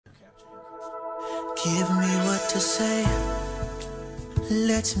Give me what to say,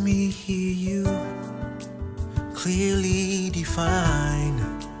 let me hear you clearly define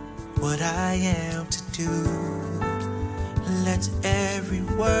what I am to do. Let every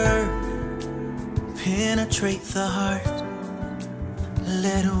word penetrate the heart.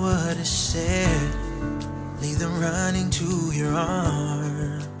 Let what is said lead them running to your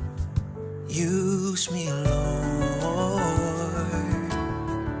arms. Use me, Lord.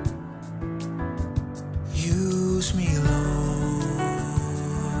 Use me, Lord.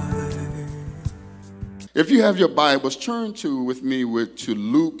 If you have your Bibles, turn with me to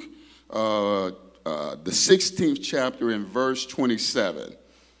Luke, the 16th chapter in verse 27.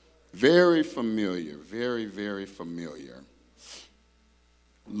 Very familiar, very, very familiar.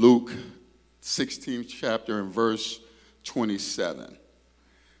 Luke 16th chapter in verse 27.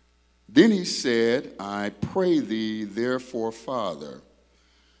 Then he said, I pray thee, therefore, Father,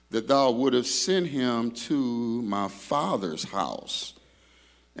 that thou wouldest send him to my father's house.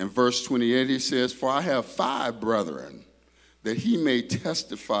 In verse 28, he says, for I have 5 brethren, that he may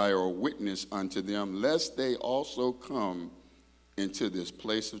testify or witness unto them, lest they also come into this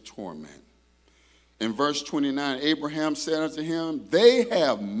place of torment. In verse 29, Abraham said unto him, they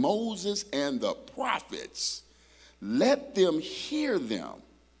have Moses and the prophets. Let them hear them.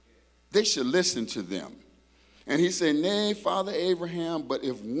 They should listen to them. And he said, nay, Father Abraham, but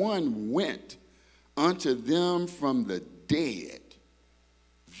if one went unto them from the dead,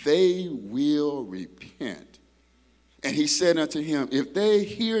 they will repent. And he said unto him, if they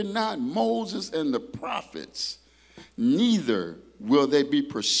hear not Moses and the prophets, neither will they be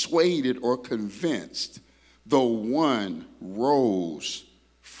persuaded or convinced, though one rose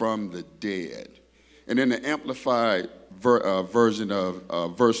from the dead. And in the Amplified version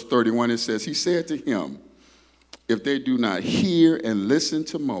of verse 31, it says, he said to him, if they do not hear and listen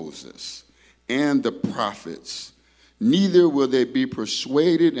to Moses and the prophets, neither will they be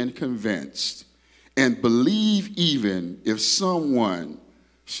persuaded and convinced, and believe even if someone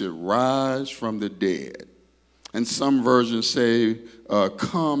should rise from the dead. And some versions say,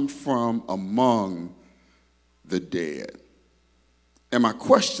 come from among the dead. And my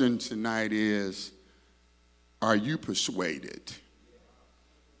question tonight is, are you persuaded?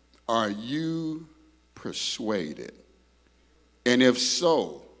 Are you persuaded? And if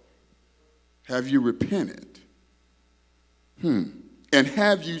so, have you repented? And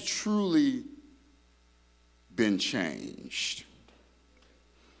have you truly been changed?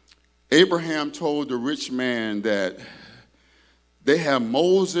 Abraham told the rich man that they have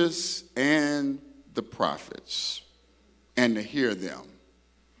Moses and the prophets, and to hear them.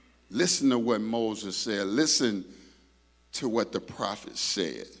 Listen to what Moses said. Listen to what the prophets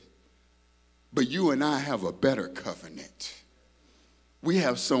said. But you and I have a better covenant. We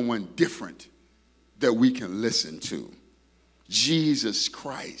have someone different that we can listen to. Jesus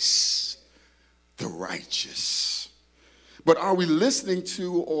Christ, the righteous. But are we listening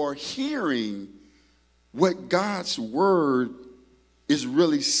to or hearing what God's word is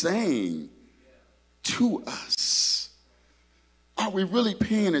really saying to us? Are we really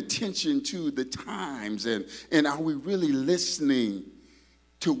paying attention to the times, and are we really listening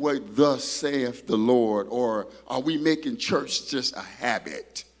to what thus saith the Lord, or are we making church just a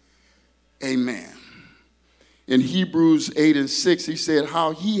habit? Amen. In Hebrews 8 and 6, he said,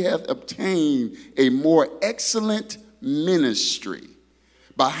 how he hath obtained a more excellent ministry,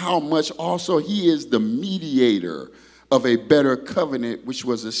 by how much also he is the mediator of a better covenant, which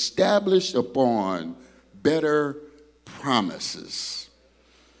was established upon better promises.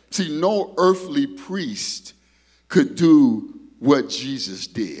 See, no earthly priest could do what Jesus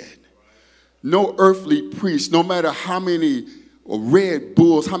did. No earthly priest, no matter how many red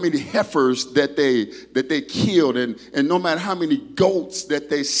bulls, how many heifers that they killed, and no matter how many goats that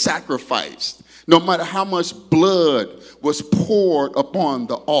they sacrificed, no matter how much blood was poured upon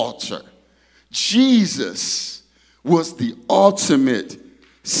the altar, Jesus was the ultimate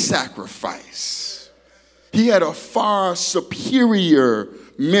sacrifice. He had a far superior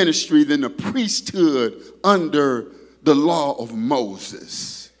ministry than the priesthood under the law of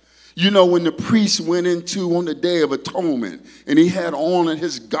Moses. You know, when the priest went into on the Day of Atonement, and he had on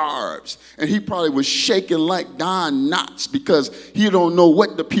his garbs, and he probably was shaking like Don Knotts because he don't know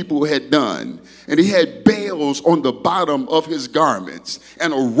what the people had done. And he had bells on the bottom of his garments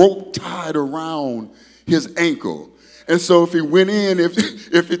and a rope tied around his ankle. And so if he went in, if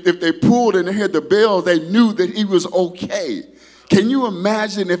they pulled and they heard the bells, they knew that he was okay. Can you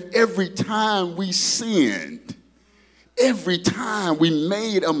imagine if every time we sinned, every time we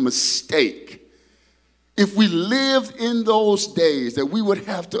made a mistake, if we lived in those days, that we would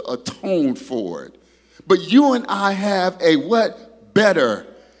have to atone for it But you and I have a what? Better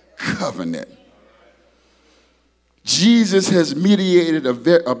covenant. Jesus has mediated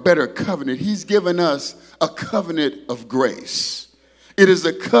a better covenant. He's given us a covenant of grace. It is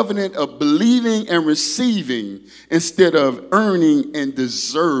a covenant of believing and receiving instead of earning and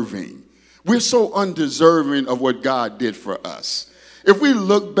deserving. We're so undeserving of what God did for us. If we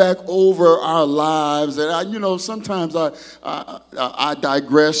look back over our lives, and sometimes I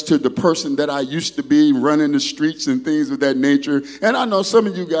digress to the person that I used to be, running the streets and things of that nature. And I know some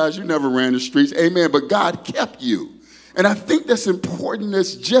of you guys, you never ran the streets, amen, but God kept you. And I think that's important.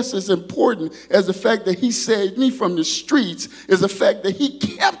 That's just as important as the fact that he saved me from the streets is the fact that he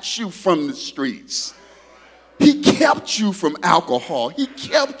kept you from the streets. He kept you from alcohol. He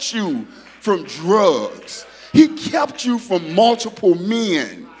kept you from drugs. He kept you from multiple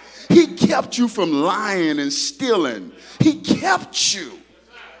men. He kept you from lying and stealing. He kept you.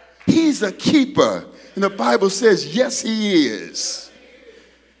 He's a keeper. And the Bible says, yes, he is.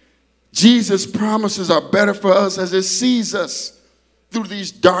 Jesus' promises are better for us as it sees us through these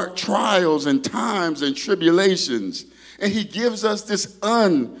dark trials and times and tribulations. And he gives us this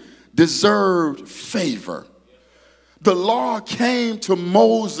undeserved favor. The law came to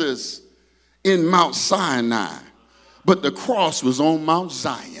Moses in Mount Sinai, but the cross was on Mount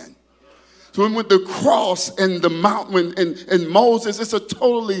Zion. So when with the cross and the mountain and Moses, it's a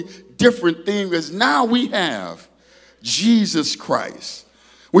totally different thing, because now we have Jesus Christ.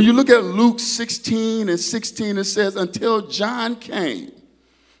 When you look at Luke 16 and 16, it says, until John came,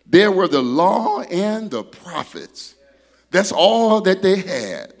 there were the law and the prophets. That's all that they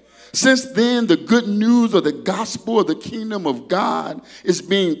had. Since then, the good news of the gospel of the kingdom of God is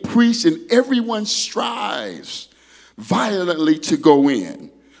being preached, and everyone strives violently to go in.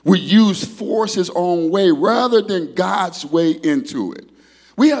 We use force his own way rather than God's way into it.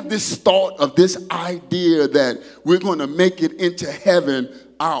 We have this thought of this idea that we're going to make it into heaven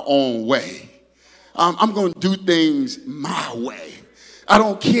our own way. I'm going to do things my way. I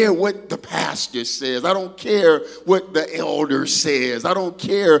don't care what the pastor says. I don't care what the elder says. I don't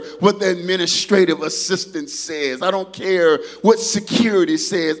care what the administrative assistant says. I don't care what security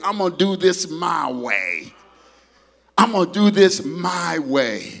says. I'm going to do this my way. I'm going to do this my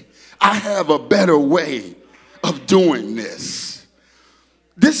way. I have a better way of doing this.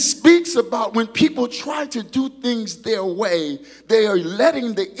 This speaks about when people try to do things their way, they are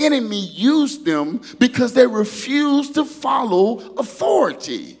letting the enemy use them because they refuse to follow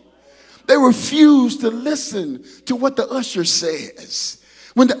authority. They refuse to listen to what the usher says.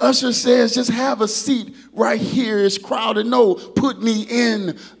 When the usher says, just have a seat right here, it's crowded. No, put me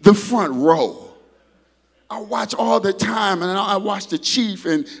in the front row. I watch all the time, and I watch the chief,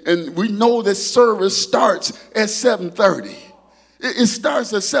 and we know that service starts at 7:30. It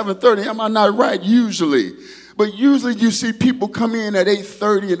starts at 7:30. Am I not right? Usually. But usually you see people come in at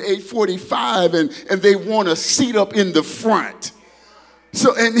 8:30 and 8:45 and they want a seat up in the front.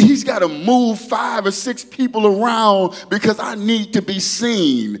 So, and he's got to move 5 or 6 people around because I need to be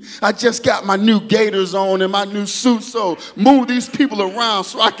seen. I just got my new gaiters on and my new suit, so move these people around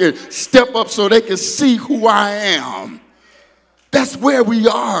so I can step up so they can see who I am. That's where we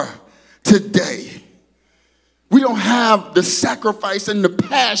are today. We don't have the sacrifice and the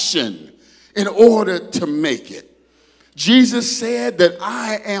passion in order to make it. Jesus said that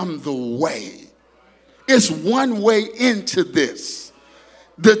I am the way. It's one way into this.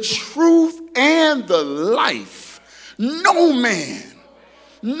 The truth and the life. No man,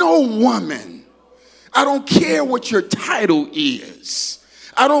 no woman. I don't care what your title is.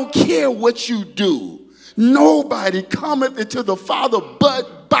 I don't care what you do. Nobody cometh into the Father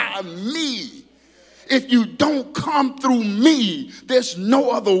but by me. If you don't come through me, there's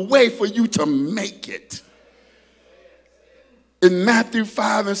no other way for you to make it. In Matthew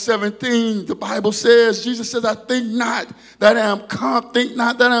 5 and 17, the Bible says, Jesus says, I think not that I am come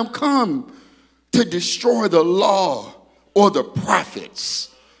to destroy the law or the prophets.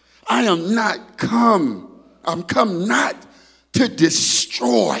 I'm come not to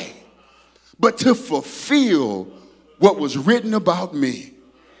destroy, but to fulfill what was written about me.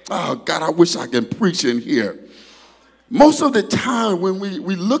 Oh, God, I wish I could preach in here. Most of the time when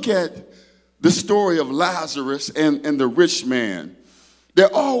we look at the story of Lazarus and the rich man,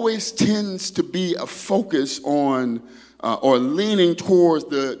 there always tends to be a focus on or leaning towards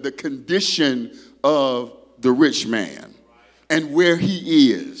the condition of the rich man and where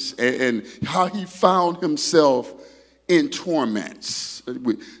he is and how he found himself in torments.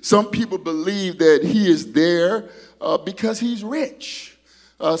 Some people believe that he is there because he's rich.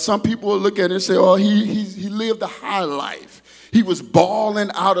 Some people look at it and say, oh, he lived a high life. He was balling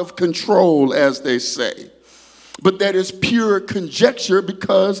out of control, as they say. But that is pure conjecture,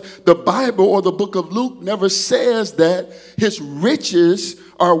 because the Bible or the book of Luke never says that his riches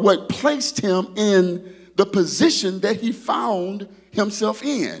are what placed him in the position that he found himself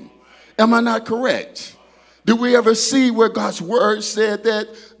in. Am I not correct? Do we ever see where God's word said that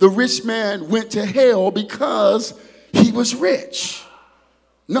the rich man went to hell because he was rich?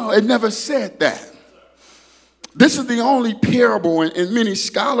 No, it never said that. This is the only parable, and many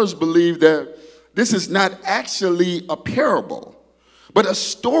scholars believe that this is not actually a parable, but a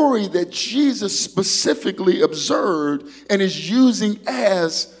story that Jesus specifically observed and is using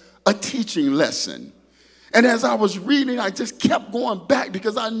as a teaching lesson. And as I was reading, I just kept going back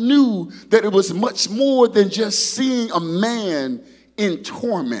because I knew that it was much more than just seeing a man in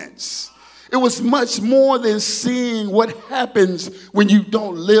torments. It was much more than seeing what happens when you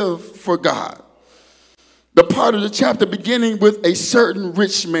don't live for God. The part of the chapter beginning with a certain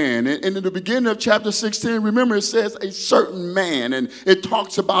rich man. And in the beginning of chapter 16, remember it says a certain man. And it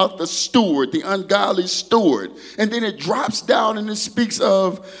talks about the steward, the ungodly steward. And then it drops down and it speaks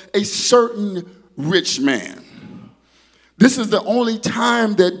of a certain rich man. This is the only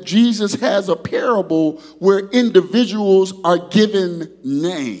time that Jesus has a parable where individuals are given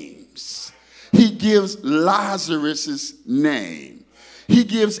names. He gives Lazarus' name. He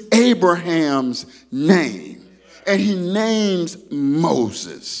gives Abraham's name, and he names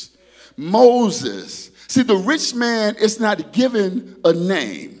Moses. Moses. See, the rich man is not given a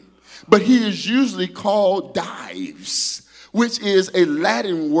name, but he is usually called Dives, which is a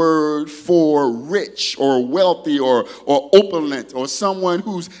Latin word for rich or wealthy or opulent or someone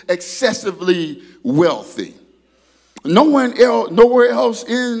who's excessively wealthy. Nowhere else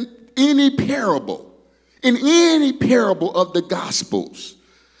in any parable of the Gospels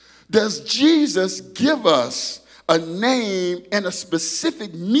does Jesus give us a name and a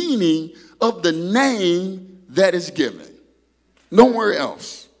specific meaning of the name that is given. Nowhere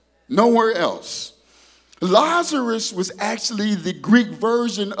else. Nowhere else. Lazarus was actually the Greek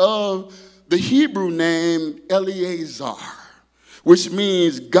version of the Hebrew name Eleazar, which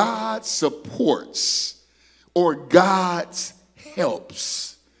means God supports or God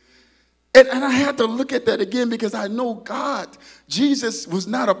helps. And I had to look at that again because I know Jesus was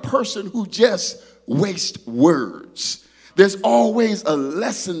not a person who just wastes words. There's always a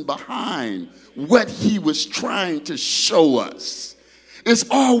lesson behind what he was trying to show us. It's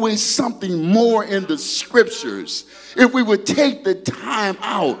always something more in the scriptures. If we would take the time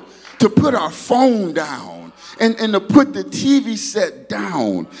out to put our phone down and to put the TV set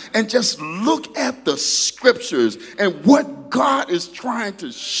down and just look at the scriptures and what God is trying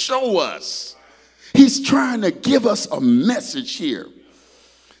to show us. He's trying to give us a message here.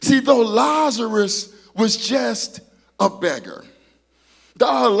 See, though Lazarus was just a beggar,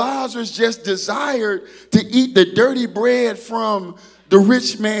 though Lazarus just desired to eat the dirty bread from the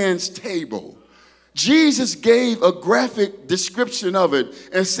rich man's table, Jesus gave a graphic description of it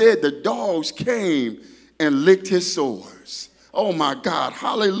and said the dogs came and licked his sores. Oh my God,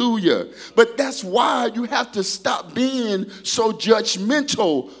 hallelujah. But that's why you have to stop being so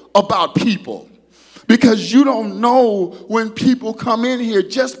judgmental about people. Because you don't know when people come in here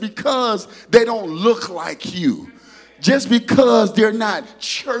just because they don't look like you. Just because they're not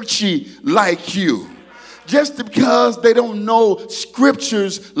churchy like you. Just because they don't know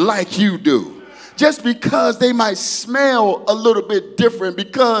scriptures like you do. Just because they might smell a little bit different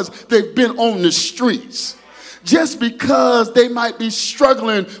because they've been on the streets. Just because they might be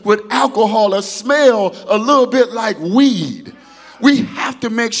struggling with alcohol or smell a little bit like weed. We have to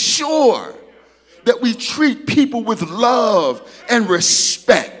make sure that we treat people with love and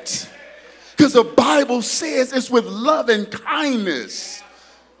respect. Because the Bible says it's with love and kindness.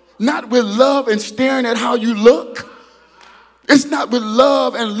 Not with love and staring at how you look. It's not with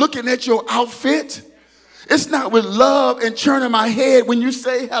love and looking at your outfit. It's not with love and turning my head when you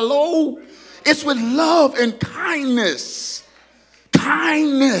say hello. It's with love and kindness.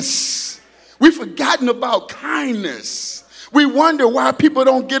 Kindness. We've forgotten about kindness. We wonder why people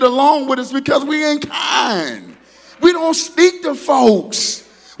don't get along with us because we ain't kind. We don't speak to folks.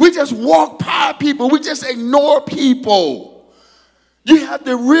 We just walk by people. We just ignore people. You have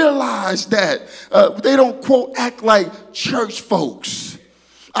to realize that they don't, quote, act like church folks.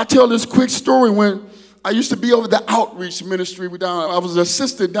 I tell this quick story when I used to be over the outreach ministry. I was an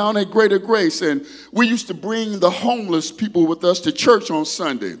assistant down at Greater Grace, and we used to bring the homeless people with us to church on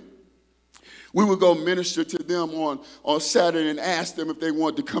Sunday. We would go minister to them on Saturday and ask them if they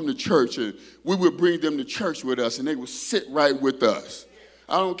wanted to come to church, and we would bring them to church with us, and they would sit right with us.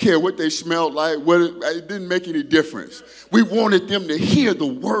 I don't care what they smelled like. It didn't make any difference. We wanted them to hear the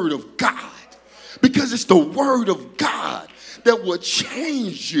word of God, because it's the word of God that will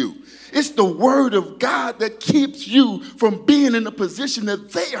change you. It's the word of God that keeps you from being in the position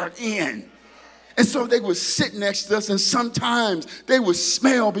that they are in. And so they would sit next to us, and sometimes they would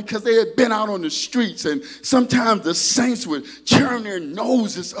smell because they had been out on the streets, and sometimes the saints would turn their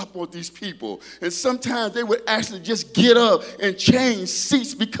noses up on these people, and sometimes they would actually just get up and change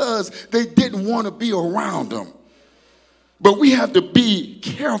seats because they didn't want to be around them. But we have to be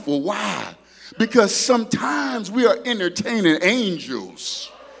careful. Why? Because sometimes we are entertaining angels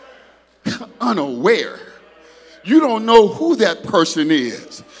unaware. You don't know who that person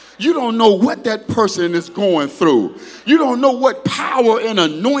is. You don't know what that person is going through. You don't know what power and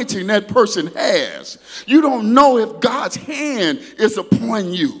anointing that person has. You don't know if God's hand is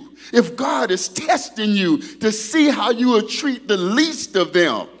upon you, if God is testing you to see how you will treat the least of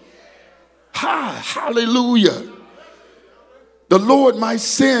them. Hallelujah. The Lord might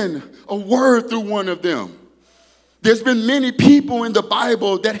send a word through one of them. There's been many people in the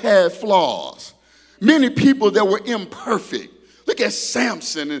Bible that had flaws, many people that were imperfect. Look at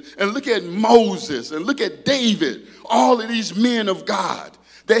Samson and look at Moses and look at David. All of these men of God,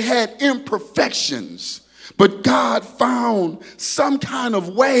 they had imperfections, but God found some kind of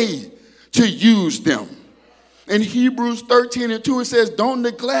way to use them. In Hebrews 13:2, it says, don't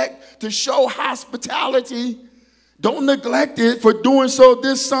neglect to show hospitality. Don't neglect it, for doing so,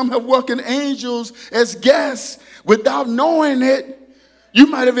 this some have welcomed angels as guests without knowing it. You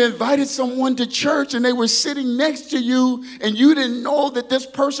might have invited someone to church and they were sitting next to you and you didn't know that this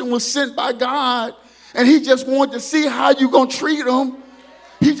person was sent by God, and he just wanted to see how you're going to treat them.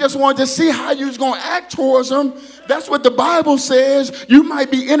 He just wanted to see how you was going to act towards them. That's what the Bible says. You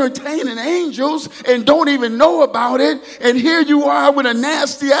might be entertaining angels and don't even know about it, and here you are with a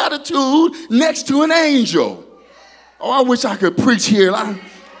nasty attitude next to an angel. Oh, I wish I could preach here.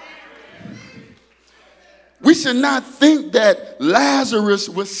 We should not think that Lazarus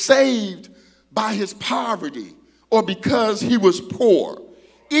was saved by his poverty or because he was poor,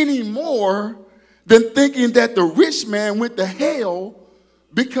 any more than thinking that the rich man went to hell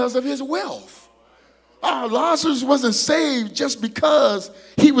because of his wealth. Lazarus wasn't saved just because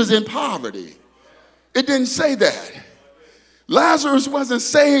he was in poverty. It didn't say that. Lazarus wasn't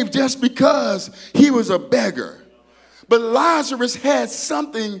saved just because he was a beggar. But Lazarus had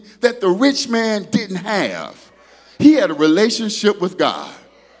something that the rich man didn't have. He had a relationship with God.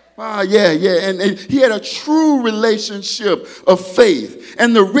 And he had a true relationship of faith.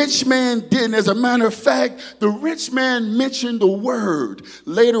 And the rich man didn't. As a matter of fact, the rich man mentioned the word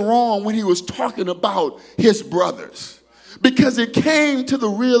later on when he was talking about his brothers. Because it came to the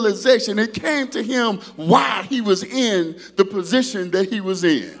realization, it came to him why he was in the position that he was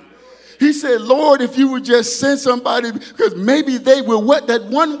in. He said, Lord, if you would just send somebody, because maybe they will, that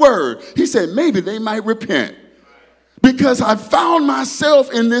one word, he said, maybe they might repent. Because I found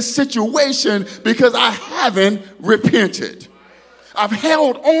myself in this situation because I haven't repented. I've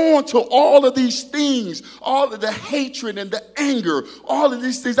held on to all of these things, all of the hatred and the anger, all of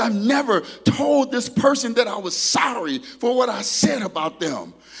these things. I've never told this person that I was sorry for what I said about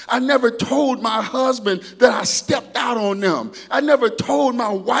them. I never told my husband that I stepped out on them. I never told my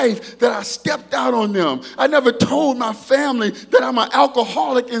wife that I stepped out on them. I never told my family that I'm an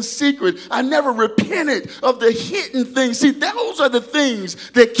alcoholic in secret. I never repented of the hidden things. See, those are the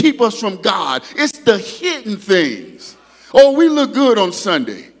things that keep us from God. It's the hidden things. Oh, we look good on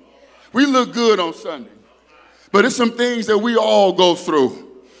Sunday. We look good on Sunday. But it's some things that we all go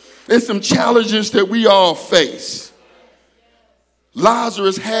through. It's some challenges that we all face.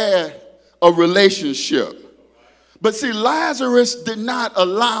 Lazarus had a relationship. But see, Lazarus did not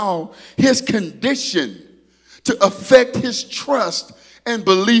allow his condition to affect his trust and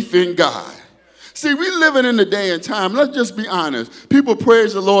belief in God. See, we living in the day and time. Let's just be honest. People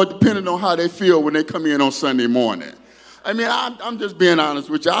praise the Lord depending on how they feel when they come in on Sunday morning. I mean, I'm just being honest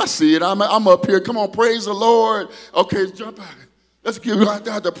with you. I see it. I'm up here. Come on, praise the Lord. Okay, jump out. Let's give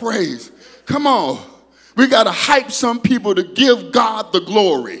God the praise. Come on. We got to hype some people to give God the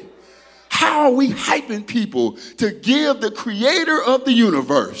glory. How are we hyping people to give the creator of the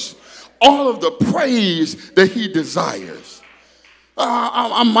universe all of the praise that he desires?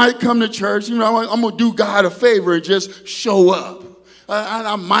 I might come to church, I'm going to do God a favor and just show up.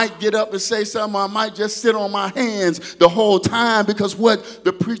 I might get up and say something. I might just sit on my hands the whole time because what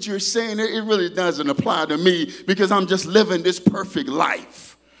the preacher is saying, it really doesn't apply to me because I'm just living this perfect life.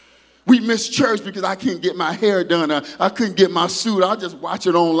 We miss church because I can't get my hair done. I couldn't get my suit. I'll just watch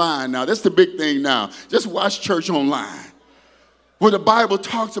it online now. That's the big thing now. Just watch church online. where the Bible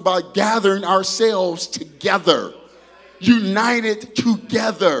talks about gathering ourselves together, united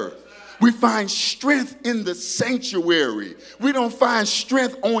together. We find strength in the sanctuary. We don't find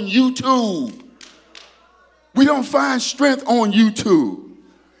strength on YouTube. We don't find strength on YouTube.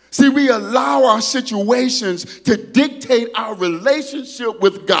 See, we allow our situations to dictate our relationship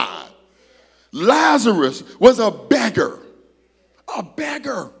with God. Lazarus was a beggar,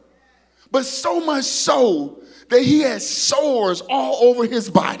 but so much so that he had sores all over his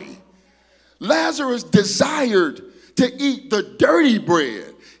body. Lazarus desired to eat the dirty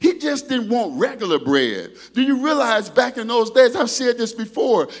bread. He just didn't want regular bread. Do you realize back in those days, I've said this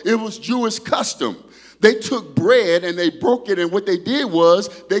before, it was Jewish custom. They took bread and they broke it, and what they did was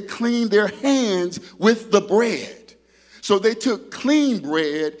they cleaned their hands with the bread. So they took clean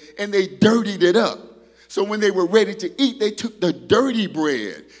bread and they dirtied it up. So when they were ready to eat, they took the dirty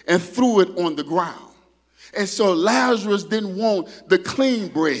bread and threw it on the ground. And so Lazarus didn't want the clean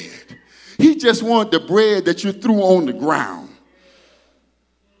bread. He just wanted the bread that you threw on the ground.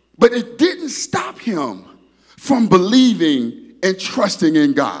 But it didn't stop him from believing and trusting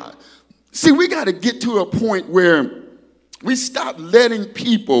in God. See, we got to get to a point where we stop letting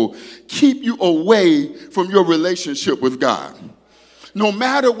people keep you away from your relationship with God. No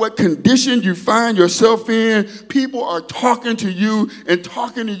matter what condition you find yourself in, people are talking to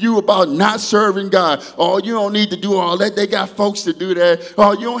you about not serving God. Oh, you don't need to do all that. They got folks to do that.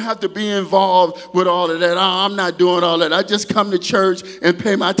 Oh, you don't have to be involved with all of that. Oh, I'm not doing all that. I just come to church and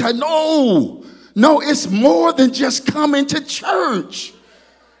pay my tithe. No, it's more than just coming to church.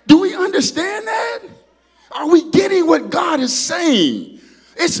 Do we understand that? Are we getting what God is saying?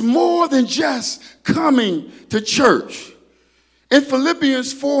 It's more than just coming to church. In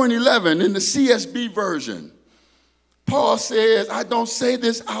Philippians 4:11, in the CSB version, Paul says, I don't say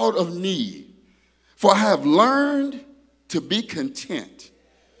this out of need, for I have learned to be content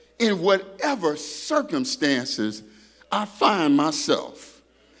in whatever circumstances I find myself.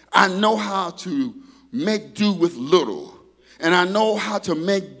 I know how to make do with little, and I know how to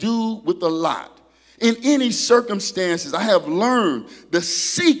make do with a lot. In any circumstances, I have learned the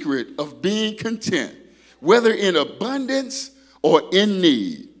secret of being content, whether in abundance or in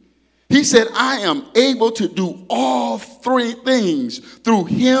need. He said, I am able to do all three things through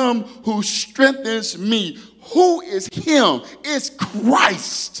him who strengthens me. Who is him? It's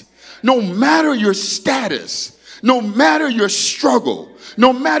Christ. No matter your status, no matter your struggle,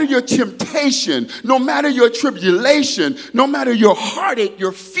 no matter your temptation, no matter your tribulation, no matter your heartache,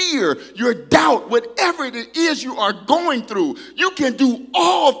 your fear, your doubt, whatever it is you are going through, you can do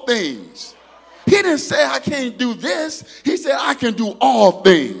all things. He didn't say I can't do this. He said I can do all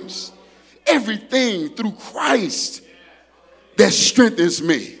things. Everything through Christ that strengthens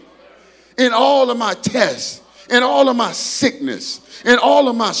me. In all of my tests, in all of my sickness, in all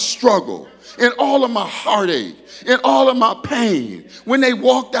of my struggle, in all of my heartache, in all of my pain, when they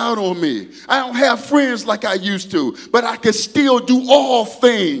walked out on me, I don't have friends like I used to, but I can still do all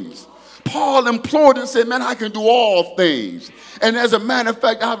things. Paul implored and said, man, I can do all things. And as a matter of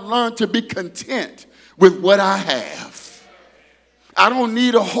fact, I've learned to be content with what I have. I don't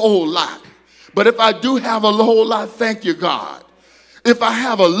need a whole lot. But if I do have a whole lot, thank you, God. If I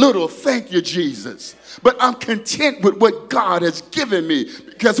have a little, thank you, Jesus. But I'm content with what God has given me.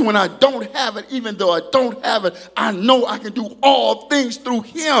 Because when I don't have it, even though I don't have it, I know I can do all things through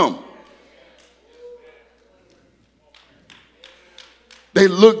him. They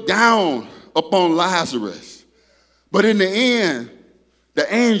looked down upon Lazarus. But in the end,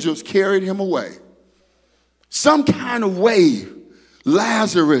 the angels carried him away. Some kind of way,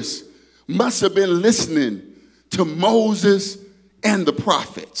 Lazarus must have been listening to Moses and the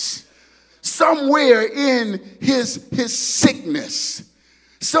prophets. Somewhere in his sickness,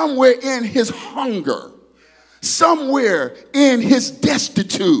 somewhere in his hunger, somewhere in his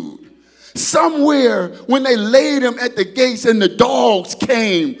destitute, somewhere when they laid him at the gates and the dogs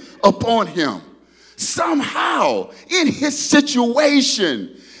came upon him, somehow in his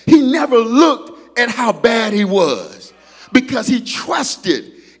situation, he never looked at how bad he was because he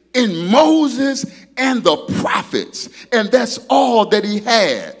trusted in Moses and the prophets, and that's all that he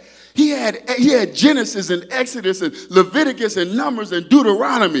had. He had Genesis and Exodus and Leviticus and Numbers and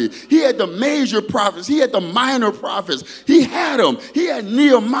Deuteronomy. He had the major prophets. He had the minor prophets. He had them. He had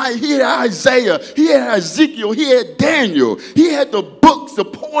Nehemiah. He had Isaiah. He had Ezekiel. He had Daniel. He had the books, the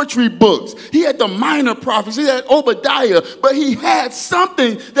poetry books. He had the minor prophets. He had Obadiah. But he had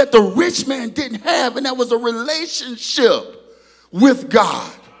something that the rich man didn't have, and that was a relationship with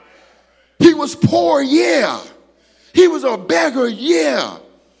God. He was poor, yeah. He was a beggar, yeah.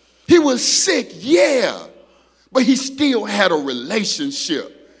 He was sick, yeah. but he still had a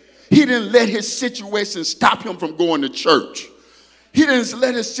relationship. He didn't let his situation stop him from going to church. He didn't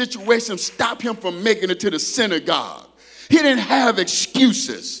let his situation stop him from making it to the synagogue. He didn't have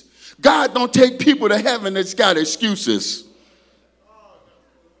excuses. God don't take people to heaven that's got excuses.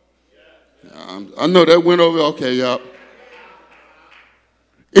 I know that went over. Okay, y'all.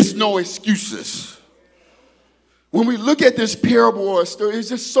 It's no excuses. When we look at this parable or story, it's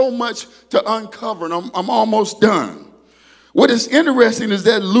just so much to uncover, and I'm almost done. What is interesting is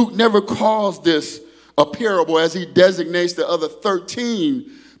that Luke never calls this a parable as he designates the other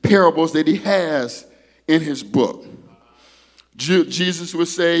 13 parables that he has in his book. Jesus would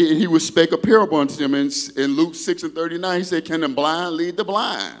say, and he would speak a parable unto them. In Luke 6:39, he said, can the blind lead the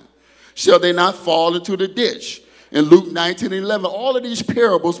blind? Shall they not fall into the ditch? In Luke 19:11, all of these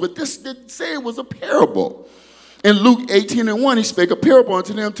parables, but this didn't say it was a parable. In Luke 18:1, he spake a parable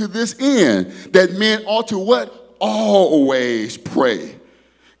unto them to this end, that men ought to what? Always pray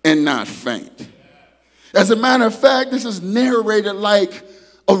and not faint. As a matter of fact, this is narrated like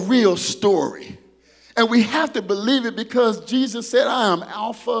a real story. And we have to believe it because Jesus said, I am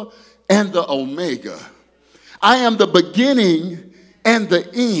Alpha and the Omega. I am the beginning and the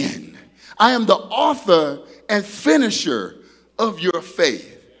end. I am the author and finisher of your faith.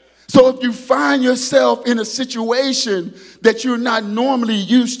 So if you find yourself in a situation that you're not normally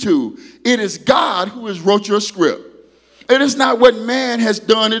used to, it is God who has wrote your script. It is not what man has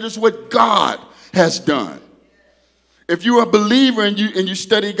done. It is what God has done. If you're a believer and you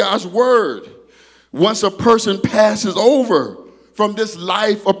study God's word, once a person passes over from this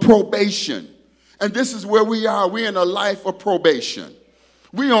life of probation, and this is where we are, we're in a life of probation.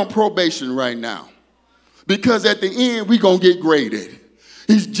 We're on probation right now because at the end, we're going to get graded.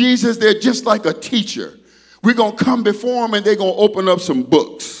 He's Jesus, they're just like a teacher. We're going to come before him and they're going to open up some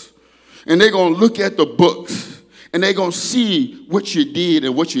books. And they're going to look at the books. And they're going to see what you did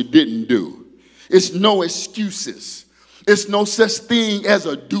and what you didn't do. It's no excuses. It's no such thing as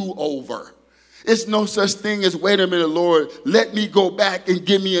a do-over. It's no such thing as, wait a minute, Lord, let me go back and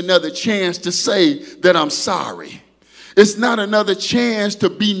give me another chance to say that I'm sorry. It's not another chance to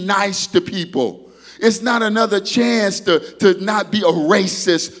be nice to people. It's not another chance to not be a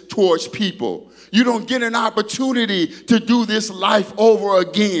racist towards people. You don't get an opportunity to do this life over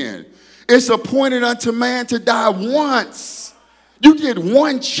again. It's appointed unto man to die once. You get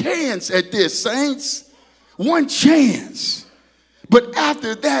one chance at this, saints. One chance. But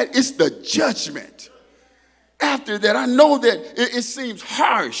after that, it's the judgment. After that, I know that it seems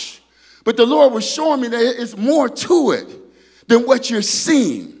harsh, but the Lord was showing me that it's more to it than what you're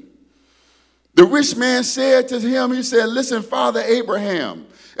seeing. The rich man said to him, he said, listen, Father Abraham.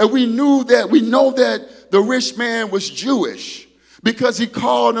 And we know that the rich man was Jewish because he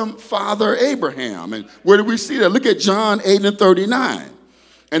called him Father Abraham. And where do we see that? Look at John 8:39.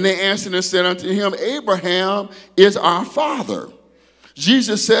 And they answered and said unto him, Abraham is our father.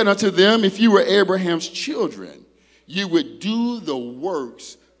 Jesus said unto them, if you were Abraham's children, you would do the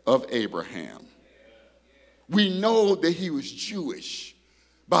works of Abraham. We know that he was Jewish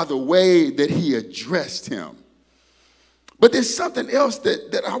by the way that he addressed him. But there's something else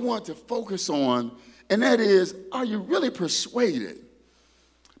that I want to focus on, and that is, are you really persuaded?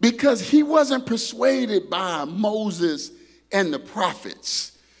 Because he wasn't persuaded by Moses and the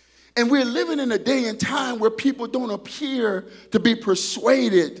prophets. And we're living in a day and time where people don't appear to be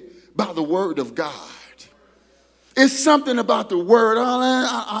persuaded by the word of God. It's something about the word.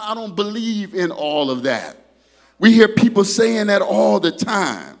 I don't believe in all of that. We hear people saying that all the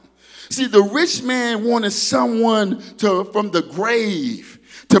time. See, the rich man wanted someone from the grave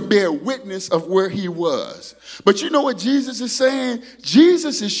to bear witness of where he was. But you know what Jesus is saying?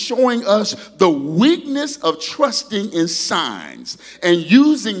 Jesus is showing us the weakness of trusting in signs and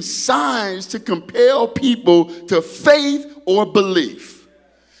using signs to compel people to faith or belief.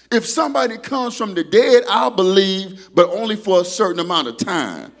 If somebody comes from the dead, I'll believe, but only for a certain amount of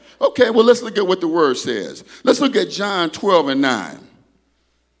time. Okay, well, let's look at what the word says. Let's look at John 12:9.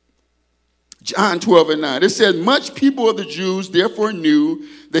 John 12:9. It says, much people of the Jews therefore knew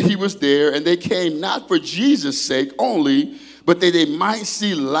that he was there, and they came not for Jesus' sake only, but that they might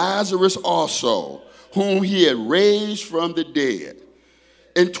see Lazarus also, whom he had raised from the dead.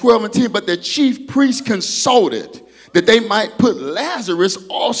 In 12:10, but the chief priests consulted that they might put Lazarus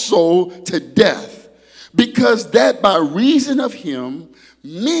also to death, because that by reason of him,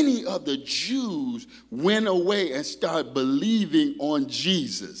 many of the Jews went away and started believing on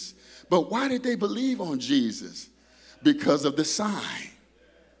Jesus. But why did they believe on Jesus? Because of the sign.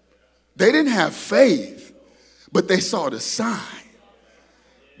 They didn't have faith, but they saw the sign.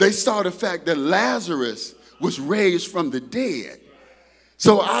 They saw the fact that Lazarus was raised from the dead.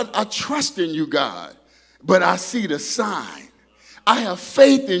 So I trust in you, God, but I see the sign. I have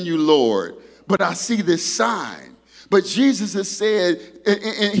faith in you, Lord, but I see this sign. But Jesus has said,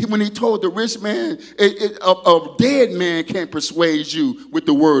 when he told the rich man, a dead man can't persuade you with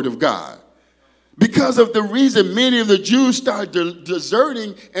the word of God. Because of the reason many of the Jews started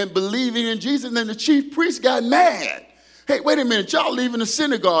deserting and believing in Jesus, and then the chief priest got mad. Hey, wait a minute, y'all leaving the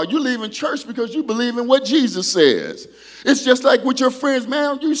synagogue. You leaving church because you believe in what Jesus says. It's just like with your friends,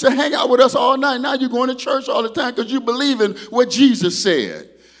 man, you used to hang out with us all night. Now you're going to church all the time because you believe in what Jesus said.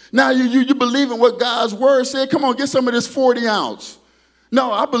 Now you believe in what God's word said. Come on, get some of this 40 ounce.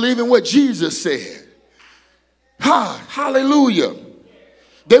 No, I believe in what Jesus said. Hallelujah.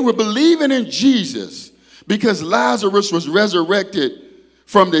 They were believing in Jesus because Lazarus was resurrected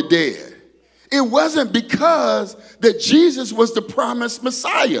from the dead. It wasn't because that Jesus was the promised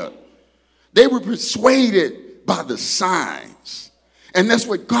Messiah. They were persuaded by the signs. And that's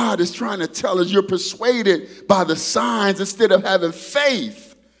what God is trying to tell us. You're persuaded by the signs instead of having faith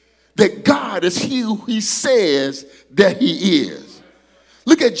that God is he who he says that he is.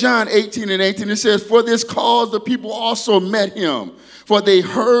 Look at John 18:18. It says, for this cause the people also met him, for they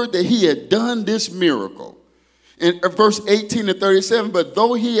heard that he had done this miracle. In verse 18-37, but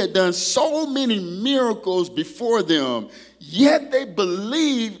though he had done so many miracles before them, yet they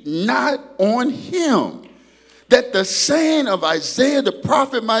believed not on him, that the saying of Isaiah the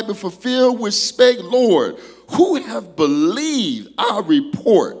prophet might be fulfilled, which spake, Lord, who have believed our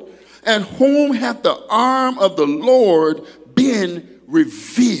report, and whom hath the arm of the Lord been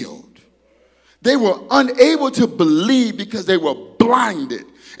revealed? They were unable to believe because they were blinded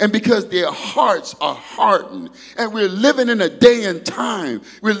and because their hearts are hardened. And we're living in a day and time.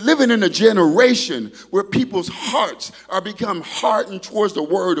 We're living in a generation where people's hearts are become hardened towards the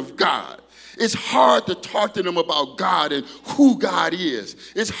word of God. It's hard to talk to them about God and who God is.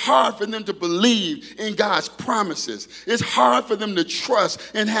 It's hard for them to believe in God's promises. It's hard for them to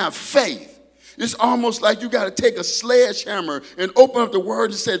trust and have faith. It's almost like you got to take a sledgehammer and open up the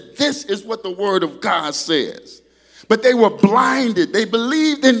word and say, this is what the word of God says. But they were blinded. They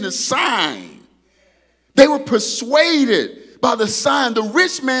believed in the sign. They were persuaded by the sign. The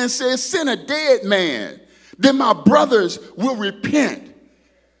rich man says, send a dead man, then my brothers will repent.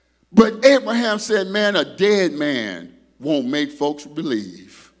 But Abraham said, man, a dead man won't make folks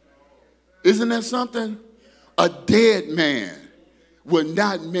believe. Isn't that something? A dead man will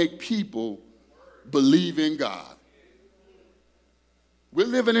not make people believe in God. We're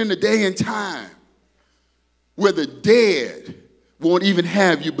living in a day and time where the dead won't even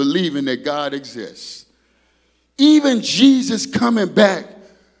have you believing that God exists. Even Jesus coming back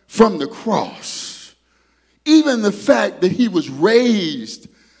from the cross, even the fact that he was raised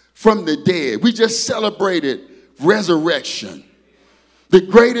from the dead. We just celebrated resurrection, the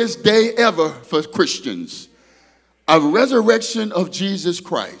greatest day ever for Christians, a resurrection of Jesus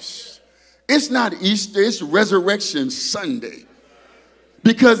Christ. It's not Easter, it's Resurrection Sunday.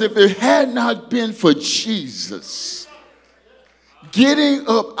 Because if it had not been for Jesus getting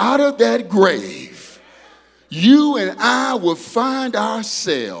up out of that grave, you and I would find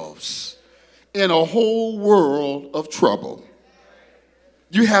ourselves in a whole world of trouble.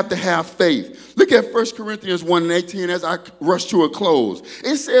 You have to have faith. Look at 1 Corinthians 1:18 as I rush to a close.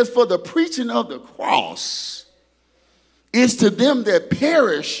 It says, for the preaching of the cross is to them that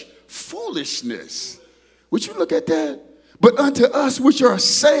perish foolishness. Would you look at that? But unto us which are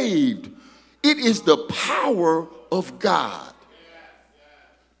saved, it is the power of God.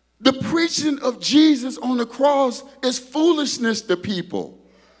 The preaching of Jesus on the cross is foolishness to people.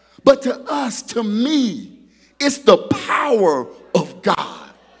 But to us, to me, it's the power of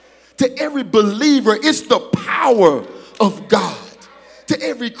God. To every believer, it's the power of God. To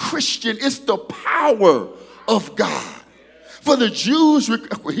every Christian, it's the power of God. For the Jews,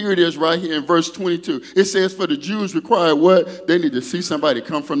 here it is right here in verse 22. It says, for the Jews require what? They need to see somebody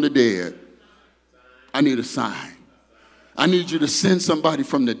come from the dead. I need a sign. I need you to send somebody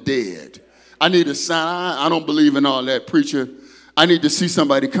from the dead. I need a sign. I don't believe in all that, preacher. I need to see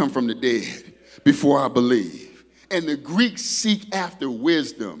somebody come from the dead before I believe. And the Greeks seek after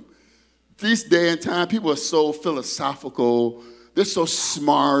wisdom. This day and time, people are so philosophical. They're so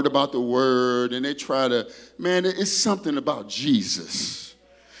smart about the word, and they try to, man, it's something about Jesus.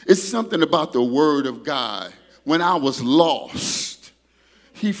 It's something about the word of God. When I was lost,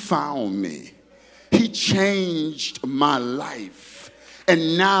 he found me. He changed my life,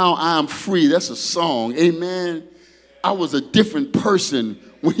 and now I'm free. That's a song, amen. I was a different person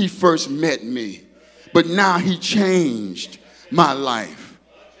when he first met me, but now he changed my life.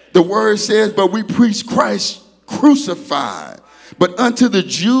 The word says, but we preach Christ crucified. But unto the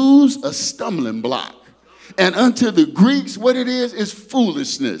Jews, a stumbling block. And unto the Greeks, what it is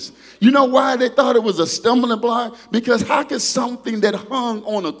foolishness. You know why they thought it was a stumbling block? Because how could something that hung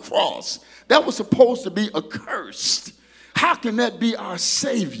on a cross, that was supposed to be accursed, how can that be our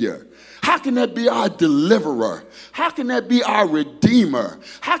Savior? How can that be our deliverer? How can that be our redeemer?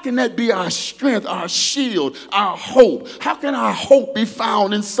 How can that be our strength, our shield, our hope? How can our hope be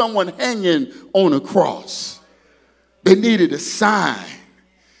found in someone hanging on a cross? They needed a sign,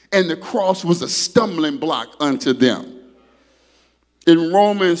 and the cross was a stumbling block unto them. In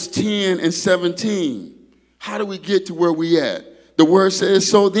Romans 10 and 17, how do we get to where we at? The word says,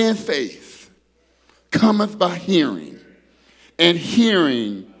 so then faith cometh by hearing, and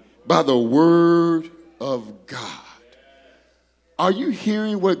hearing by the word of God. Are you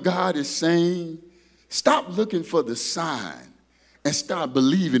hearing what God is saying? Stop looking for the sign and start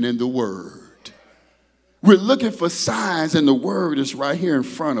believing in the word. We're looking for signs, and the word is right here in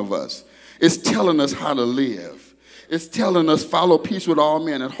front of us. It's telling us how to live. It's telling us follow peace with all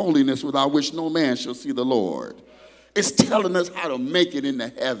men and holiness, without which no man shall see the Lord. It's telling us how to make it into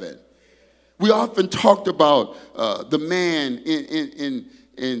heaven. We often talked about the man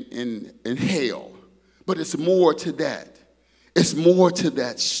in hell, but it's more to that. It's more to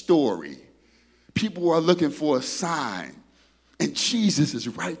that story. People are looking for a sign, and Jesus is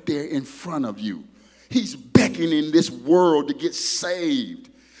right there in front of you. He's beckoning this world to get saved,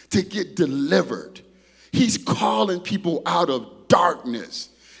 to get delivered. He's calling people out of darkness.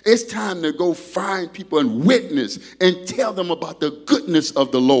 It's time to go find people and witness and tell them about the goodness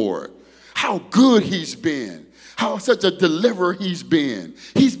of the Lord, how good he's been, how such a deliverer he's been.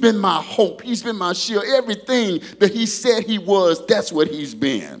 He's been my hope. He's been my shield. Everything that he said he was, that's what he's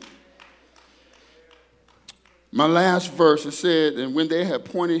been. My last verse, it said, and when they had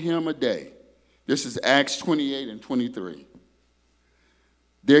appointed him a day, this is Acts 28 and 23.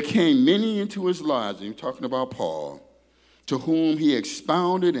 There came many into his lodging, talking about Paul, to whom he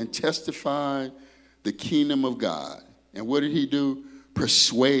expounded and testified the kingdom of God. And what did he do?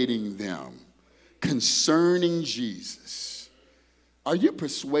 Persuading them concerning Jesus. Are you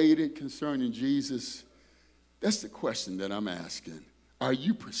persuaded concerning Jesus? That's the question that I'm asking. Are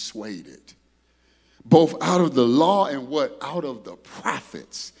you persuaded? Both out of the law and what? Out of the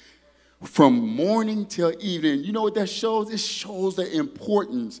prophets. From morning till evening. You know what that shows? It shows the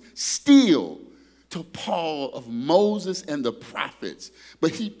importance still to Paul of Moses and the prophets.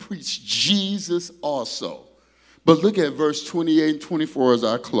 But he preached Jesus also. But look at verse 28 and 24 as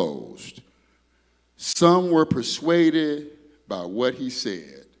I closed. Some were persuaded by what he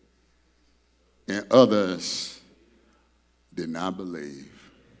said, and others did not believe.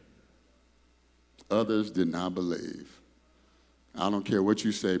 Others did not believe. I don't care what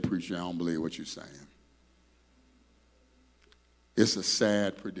you say, preacher, I don't believe what you're saying. It's a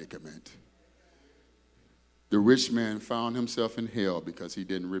sad predicament. The rich man found himself in hell because he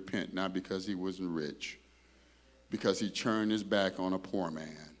didn't repent, not because he wasn't rich, because he turned his back on a poor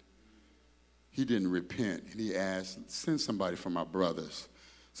man. He didn't repent, and he asked, send somebody for my brothers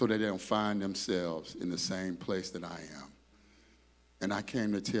so that they don't find themselves in the same place that I am. And I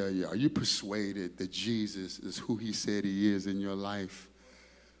came to tell you, are you persuaded that Jesus is who he said he is in your life?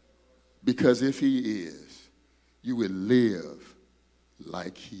 Because if he is, you will live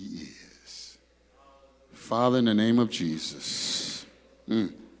like he is. Father, in the name of Jesus,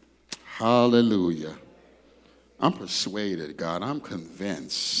 hallelujah. I'm persuaded, God. I'm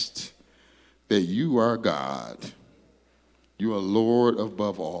convinced that you are God. You are Lord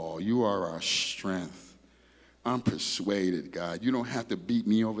above all. You are our strength. I'm persuaded, God. You don't have to beat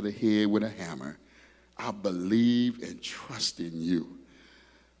me over the head with a hammer. I believe and trust in you.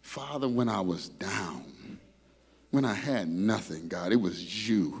 Father, when I was down, when I had nothing, God, it was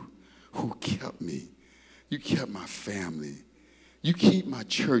you who kept me. You kept my family. You keep my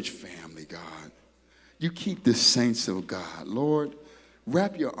church family, God. You keep the saints of God. Lord,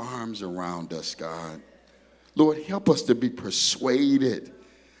 wrap your arms around us, God. Lord, help us to be persuaded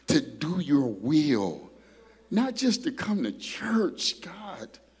to do your will. Not just to come to church, God.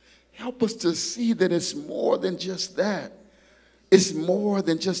 Help us to see that it's more than just that. It's more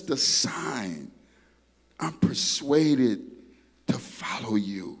than just a sign. I'm persuaded to follow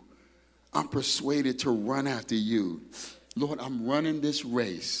you. I'm persuaded to run after you. Lord, I'm running this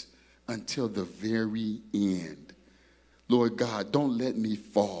race until the very end. Lord God, don't let me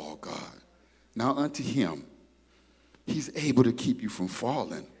fall, God. Now unto him, he's able to keep you from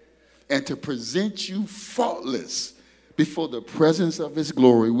falling and to present you faultless before the presence of his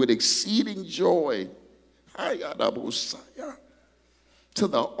glory with exceeding joy. to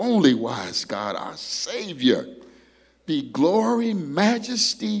the only wise God, our Savior, be glory,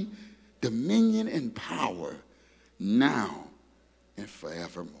 majesty, dominion, and power, now and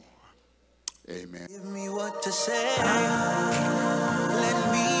forevermore. Amen. Give me what to say.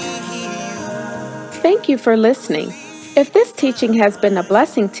 Let me hear you. Thank you for listening. If this teaching has been a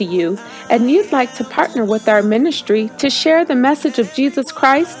blessing to you and you'd like to partner with our ministry to share the message of Jesus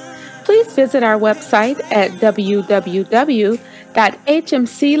Christ, please visit our website at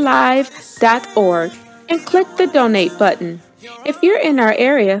www.hmclive.org and click the donate button. If you're in our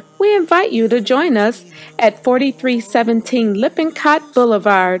area, we invite you to join us at 4317 Lippincott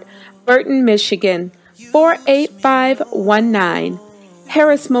Boulevard, Burton, Michigan, 48519.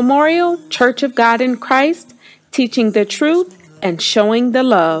 Harris Memorial Church of God in Christ, teaching the truth and showing the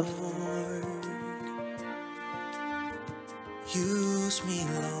love.